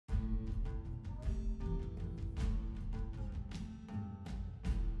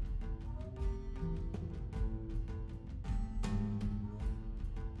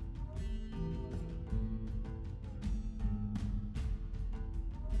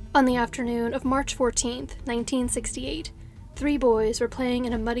On the afternoon of March 14, 1968, 3 boys were playing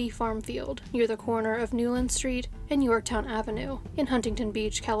in a muddy farm field near the corner of Newland Street and Yorktown Avenue in Huntington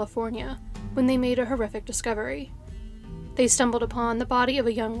Beach, California, when they made a horrific discovery. They stumbled upon the body of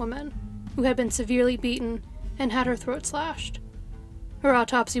a young woman who had been severely beaten and had her throat slashed. Her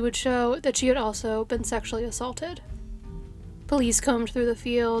autopsy would show that she had also been sexually assaulted. Police combed through the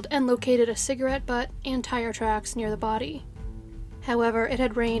field and located a cigarette butt and tire tracks near the body. However, it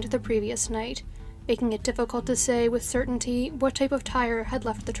had rained the previous night, making it difficult to say with certainty what type of tire had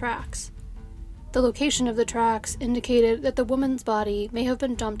left the tracks. The location of the tracks indicated that the woman's body may have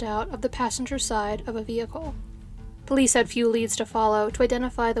been dumped out of the passenger side of a vehicle. Police had few leads to follow to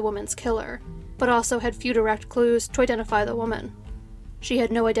identify the woman's killer, but also had few direct clues to identify the woman. She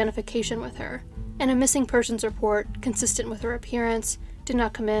had no identification with her, and a missing persons report consistent with her appearance did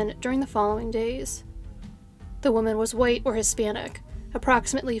not come in during the following days. The woman was white or Hispanic,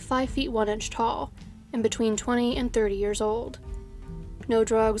 approximately 5 feet 1 inch tall, and between 20 and 30 years old. No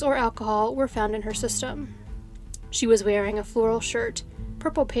drugs or alcohol were found in her system. She was wearing a floral shirt,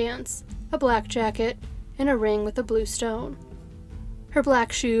 purple pants, a black jacket, and a ring with a blue stone. Her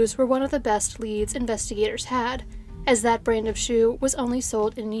black shoes were one of the best leads investigators had, as that brand of shoe was only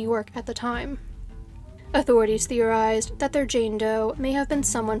sold in New York at the time. Authorities theorized that their Jane Doe may have been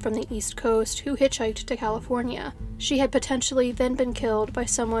someone from the East Coast who hitchhiked to California. She had potentially then been killed by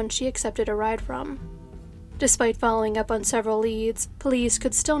someone she accepted a ride from. Despite following up on several leads, police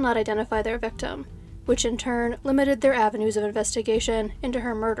could still not identify their victim, which in turn limited their avenues of investigation into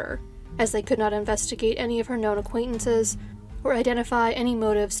her murder, as they could not investigate any of her known acquaintances or identify any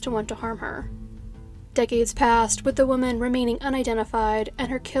motives to want to harm her. Decades passed with the woman remaining unidentified and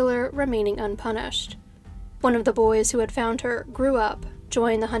her killer remaining unpunished. One of the boys who had found her grew up,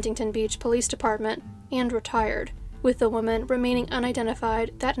 joined the Huntington Beach Police Department, and retired, with the woman remaining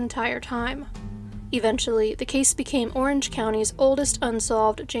unidentified that entire time. Eventually, the case became Orange County's oldest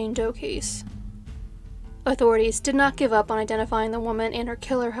unsolved Jane Doe case. Authorities did not give up on identifying the woman and her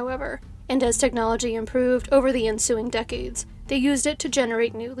killer, however, and as technology improved over the ensuing decades, they used it to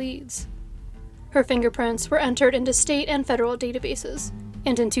generate new leads. Her fingerprints were entered into state and federal databases,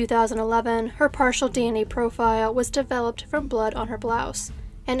 and in 2011, her partial DNA profile was developed from blood on her blouse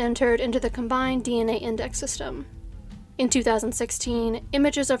and entered into the combined DNA index system. In 2016,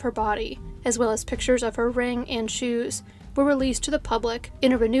 images of her body, as well as pictures of her ring and shoes, were released to the public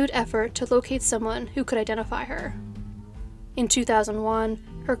in a renewed effort to locate someone who could identify her. In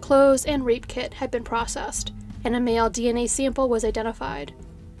 2001, her clothes and rape kit had been processed, and a male DNA sample was identified.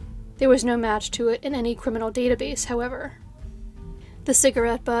 There was no match to it in any criminal database, however. The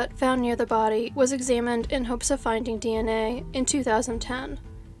cigarette butt found near the body was examined in hopes of finding DNA in 2010.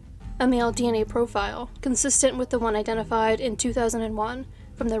 A male DNA profile, consistent with the one identified in 2001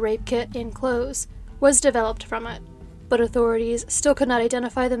 from the rape kit and clothes, was developed from it, but authorities still could not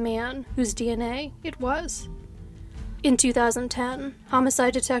identify the man whose DNA it was. In 2010,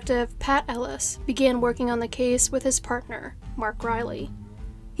 homicide detective Pat Ellis began working on the case with his partner, Mark Riley.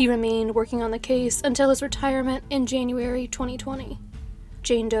 He remained working on the case until his retirement in January 2020.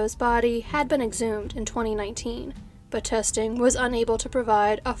 Jane Doe's body had been exhumed in 2019, but testing was unable to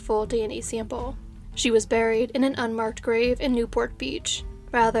provide a full DNA sample. She was buried in an unmarked grave in Newport Beach,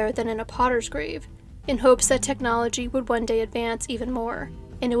 rather than in a potter's grave, in hopes that technology would one day advance even more,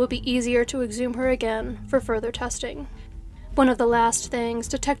 and it would be easier to exhume her again for further testing. One of the last things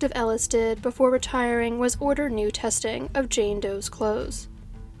Detective Ellis did before retiring was order new testing of Jane Doe's clothes.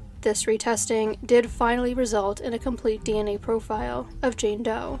 This retesting did finally result in a complete DNA profile of Jane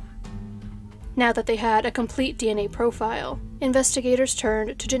Doe. Now that they had a complete DNA profile, investigators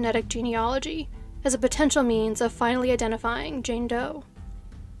turned to genetic genealogy as a potential means of finally identifying Jane Doe.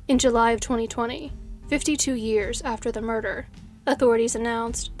 In July of 2020, 52 years after the murder, authorities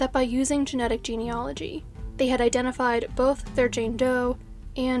announced that by using genetic genealogy, they had identified both their Jane Doe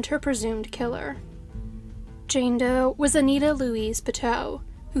and her presumed killer. Jane Doe was Anita Louise Piteau,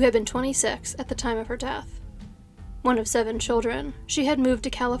 who had been 26 at the time of her death. One of 7 children, she had moved to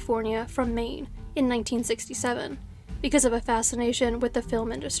California from Maine in 1967 because of a fascination with the film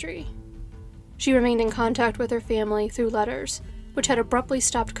industry. She remained in contact with her family through letters, which had abruptly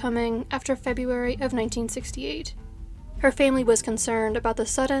stopped coming after February of 1968. Her family was concerned about the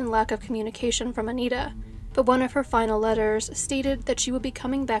sudden lack of communication from Anita, but one of her final letters stated that she would be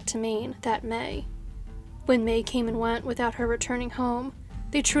coming back to Maine that May. When May came and went without her returning home,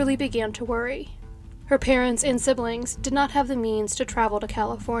 they truly began to worry. Her parents and siblings did not have the means to travel to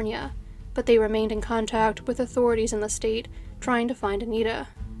California, but they remained in contact with authorities in the state trying to find Anita.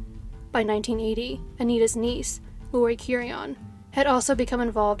 By 1980, Anita's niece, Lori Curion, had also become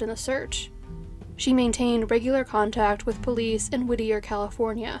involved in the search. She maintained regular contact with police in Whittier,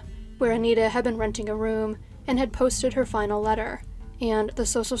 California, where Anita had been renting a room and had posted her final letter, and the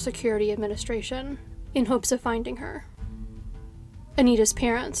Social Security Administration, in hopes of finding her. Anita's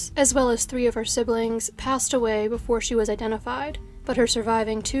parents, as well as 3 of her siblings, passed away before she was identified, but her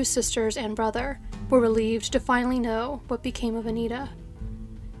surviving 2 sisters and brother were relieved to finally know what became of Anita.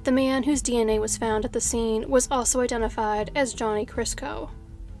 The man whose DNA was found at the scene was also identified as Johnny Crisco.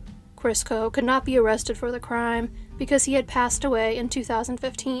 Crisco could not be arrested for the crime because he had passed away in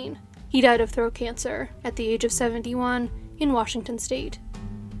 2015. He died of throat cancer at the age of 71 in Washington state.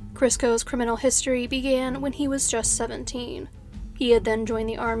 Crisco's criminal history began when he was just 17. He had then joined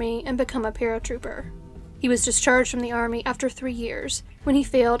the Army and become a paratrooper. He was discharged from the Army after 3 years when he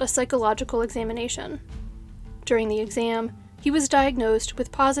failed a psychological examination. During the exam, he was diagnosed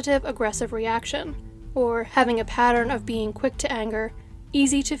with positive aggressive reaction, or having a pattern of being quick to anger,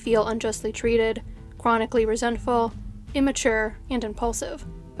 easy to feel unjustly treated, chronically resentful, immature, and impulsive,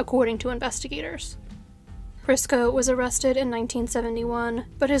 according to investigators. Crisco was arrested in 1971,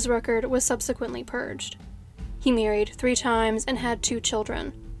 but his record was subsequently purged. He married 3 times and had 2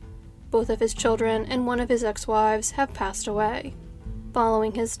 children. Both of his children and one of his ex-wives have passed away.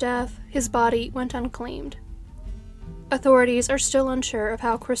 Following his death, his body went unclaimed. Authorities are still unsure of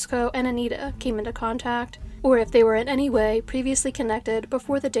how Crisco and Anita came into contact, or if they were in any way previously connected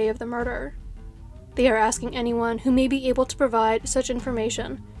before the day of the murder. They are asking anyone who may be able to provide such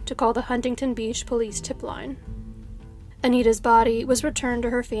information to call the Huntington Beach Police tip line. Anita's body was returned to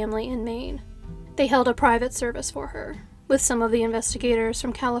her family in Maine. They held a private service for her, with some of the investigators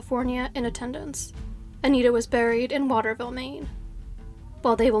from California in attendance. Anita was buried in Waterville, Maine.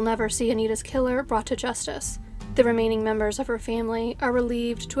 While they will never see Anita's killer brought to justice, the remaining members of her family are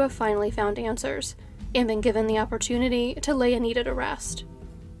relieved to have finally found answers and been given the opportunity to lay Anita to rest.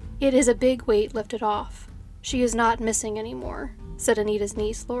 "It is a big weight lifted off. She is not missing anymore," said Anita's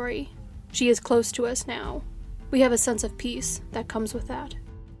niece, Lori. "She is close to us now. We have a sense of peace that comes with that."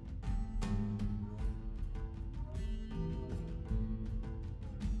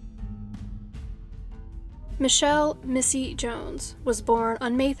 Michelle "Missy" Jones was born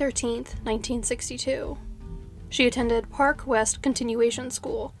on May 13, 1962. She attended Park West Continuation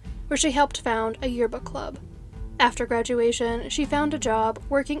School, where she helped found a yearbook club. After graduation, she found a job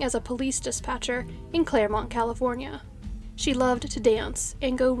working as a police dispatcher in Claremont, California. She loved to dance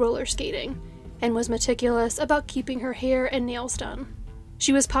and go roller skating, and was meticulous about keeping her hair and nails done.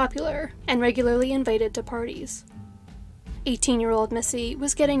 She was popular and regularly invited to parties. 18-year-old Missy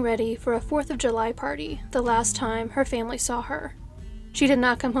was getting ready for a 4th of July party the last time her family saw her. She did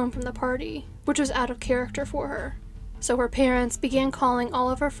not come home from the party, which was out of character for her, so her parents began calling all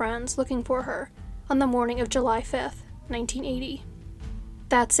of her friends looking for her on the morning of July 5th, 1980.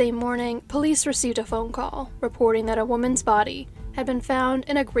 That same morning, police received a phone call reporting that a woman's body had been found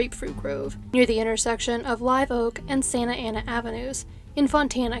in a grapefruit grove near the intersection of Live Oak and Santa Ana Avenues in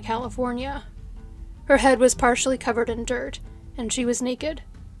Fontana, California. Her head was partially covered in dirt, and she was naked.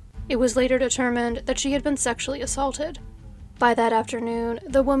 It was later determined that she had been sexually assaulted. By that afternoon,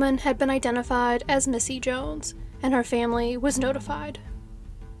 the woman had been identified as Missy Jones, and her family was notified.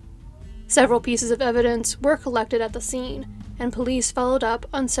 Several pieces of evidence were collected at the scene, and police followed up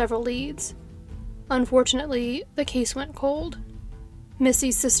on several leads. Unfortunately, the case went cold.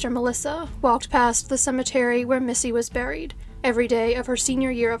 Missy's sister Melissa walked past the cemetery where Missy was buried every day of her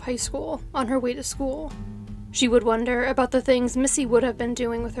senior year of high school on her way to school. She would wonder about the things Missy would have been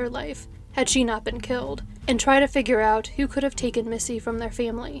doing with her life had she not been killed, and try to figure out who could have taken Missy from their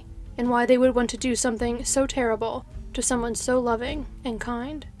family, and why they would want to do something so terrible to someone so loving and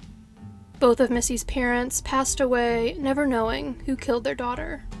kind. Both of Missy's parents passed away never knowing who killed their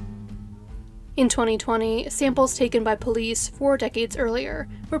daughter. In 2020, samples taken by police 4 decades earlier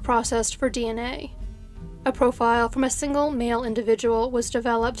were processed for DNA. A profile from a single male individual was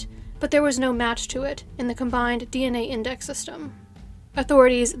developed, but there was no match to it in the combined DNA index system.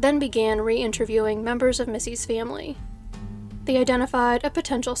 Authorities then began re-interviewing members of Missy's family. They identified a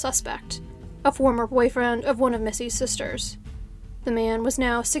potential suspect, a former boyfriend of one of Missy's sisters. The man was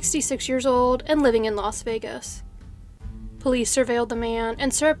now 66 years old and living in Las Vegas. Police surveilled the man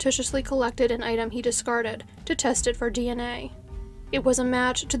and surreptitiously collected an item he discarded to test it for DNA. It was a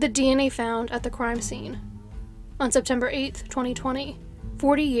match to the DNA found at the crime scene. On September 8, 2020,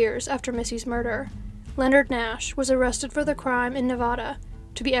 40 years after Missy's murder, Leonard Nash was arrested for the crime in Nevada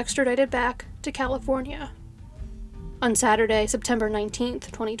to be extradited back to California. On Saturday, September 19,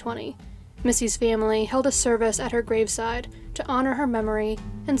 2020, Missy's family held a service at her graveside to honor her memory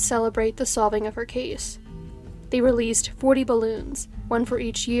and celebrate the solving of her case. They released 40 balloons, one for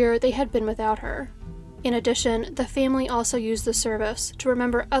each year they had been without her. In addition, the family also used the service to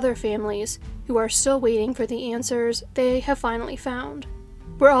remember other families who are still waiting for the answers they have finally found.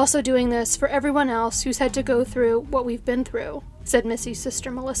 "We're also doing this for everyone else who's had to go through what we've been through," said Missy's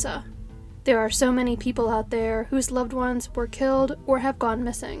sister Melissa. "There are so many people out there whose loved ones were killed or have gone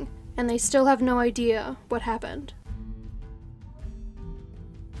missing, and they still have no idea what happened."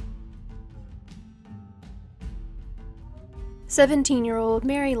 "17-year-old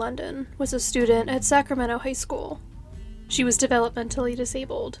Mary London was a student at Sacramento High School. She was developmentally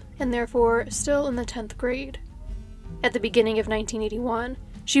disabled, and therefore still in the 10th grade. At the beginning of 1981,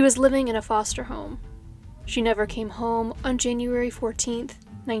 she was living in a foster home. She never came home on January 14th,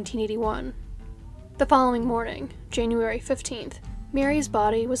 1981. The following morning, January 15th, Mary's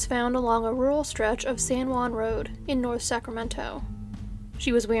body was found along a rural stretch of San Juan Road in North Sacramento.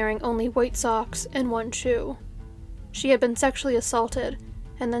 She was wearing only white socks and one shoe. She had been sexually assaulted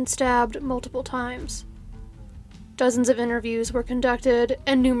and then stabbed multiple times. Dozens of interviews were conducted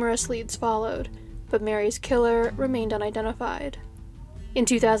and numerous leads followed, but Mary's killer remained unidentified. In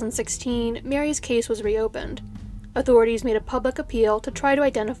 2016, Mary's case was reopened. Authorities made a public appeal to try to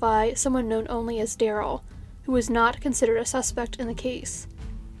identify someone known only as Daryl, who was not considered a suspect in the case.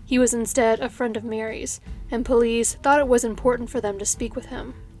 He was instead a friend of Mary's, and police thought it was important for them to speak with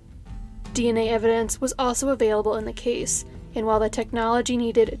him. DNA evidence was also available in the case, and while the technology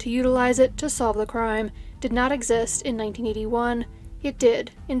needed to utilize it to solve the crime did not exist in 1981, it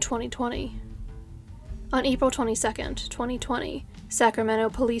did in 2020. On April 22, 2020, Sacramento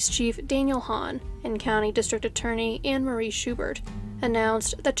Police Chief Daniel Hahn and County District Attorney Anne Marie Schubert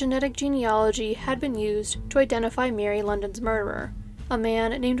announced that genetic genealogy had been used to identify Mary London's murderer, a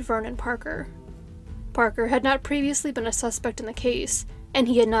man named Vernon Parker. Parker had not previously been a suspect in the case, and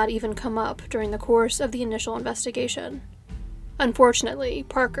he had not even come up during the course of the initial investigation. Unfortunately,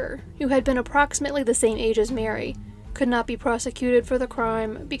 Parker, who had been approximately the same age as Mary, could not be prosecuted for the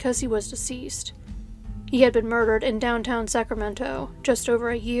crime because he was deceased. He had been murdered in downtown Sacramento just over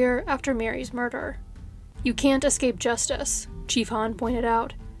a year after Mary's murder. "You can't escape justice," Chief Hahn pointed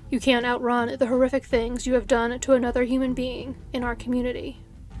out. "You can't outrun the horrific things you have done to another human being in our community."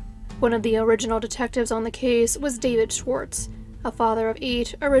 One of the original detectives on the case was David Schwartz, a father of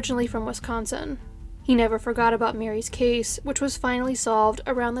 8 originally from Wisconsin. He never forgot about Mary's case, which was finally solved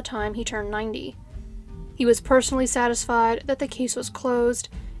around the time he turned 90. He was personally satisfied that the case was closed,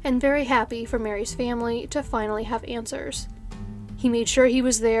 and very happy for Mary's family to finally have answers. He made sure he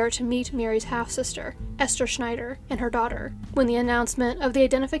was there to meet Mary's half-sister, Esther Schneider, and her daughter, when the announcement of the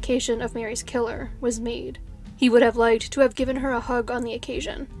identification of Mary's killer was made. He would have liked to have given her a hug on the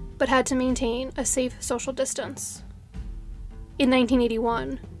occasion, but had to maintain a safe social distance. In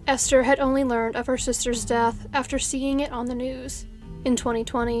 1981, Esther had only learned of her sister's death after seeing it on the news. In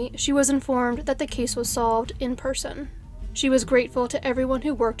 2020, she was informed that the case was solved in person. She was grateful to everyone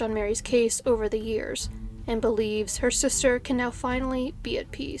who worked on Mary's case over the years, and believes her sister can now finally be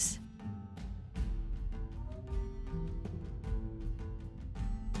at peace.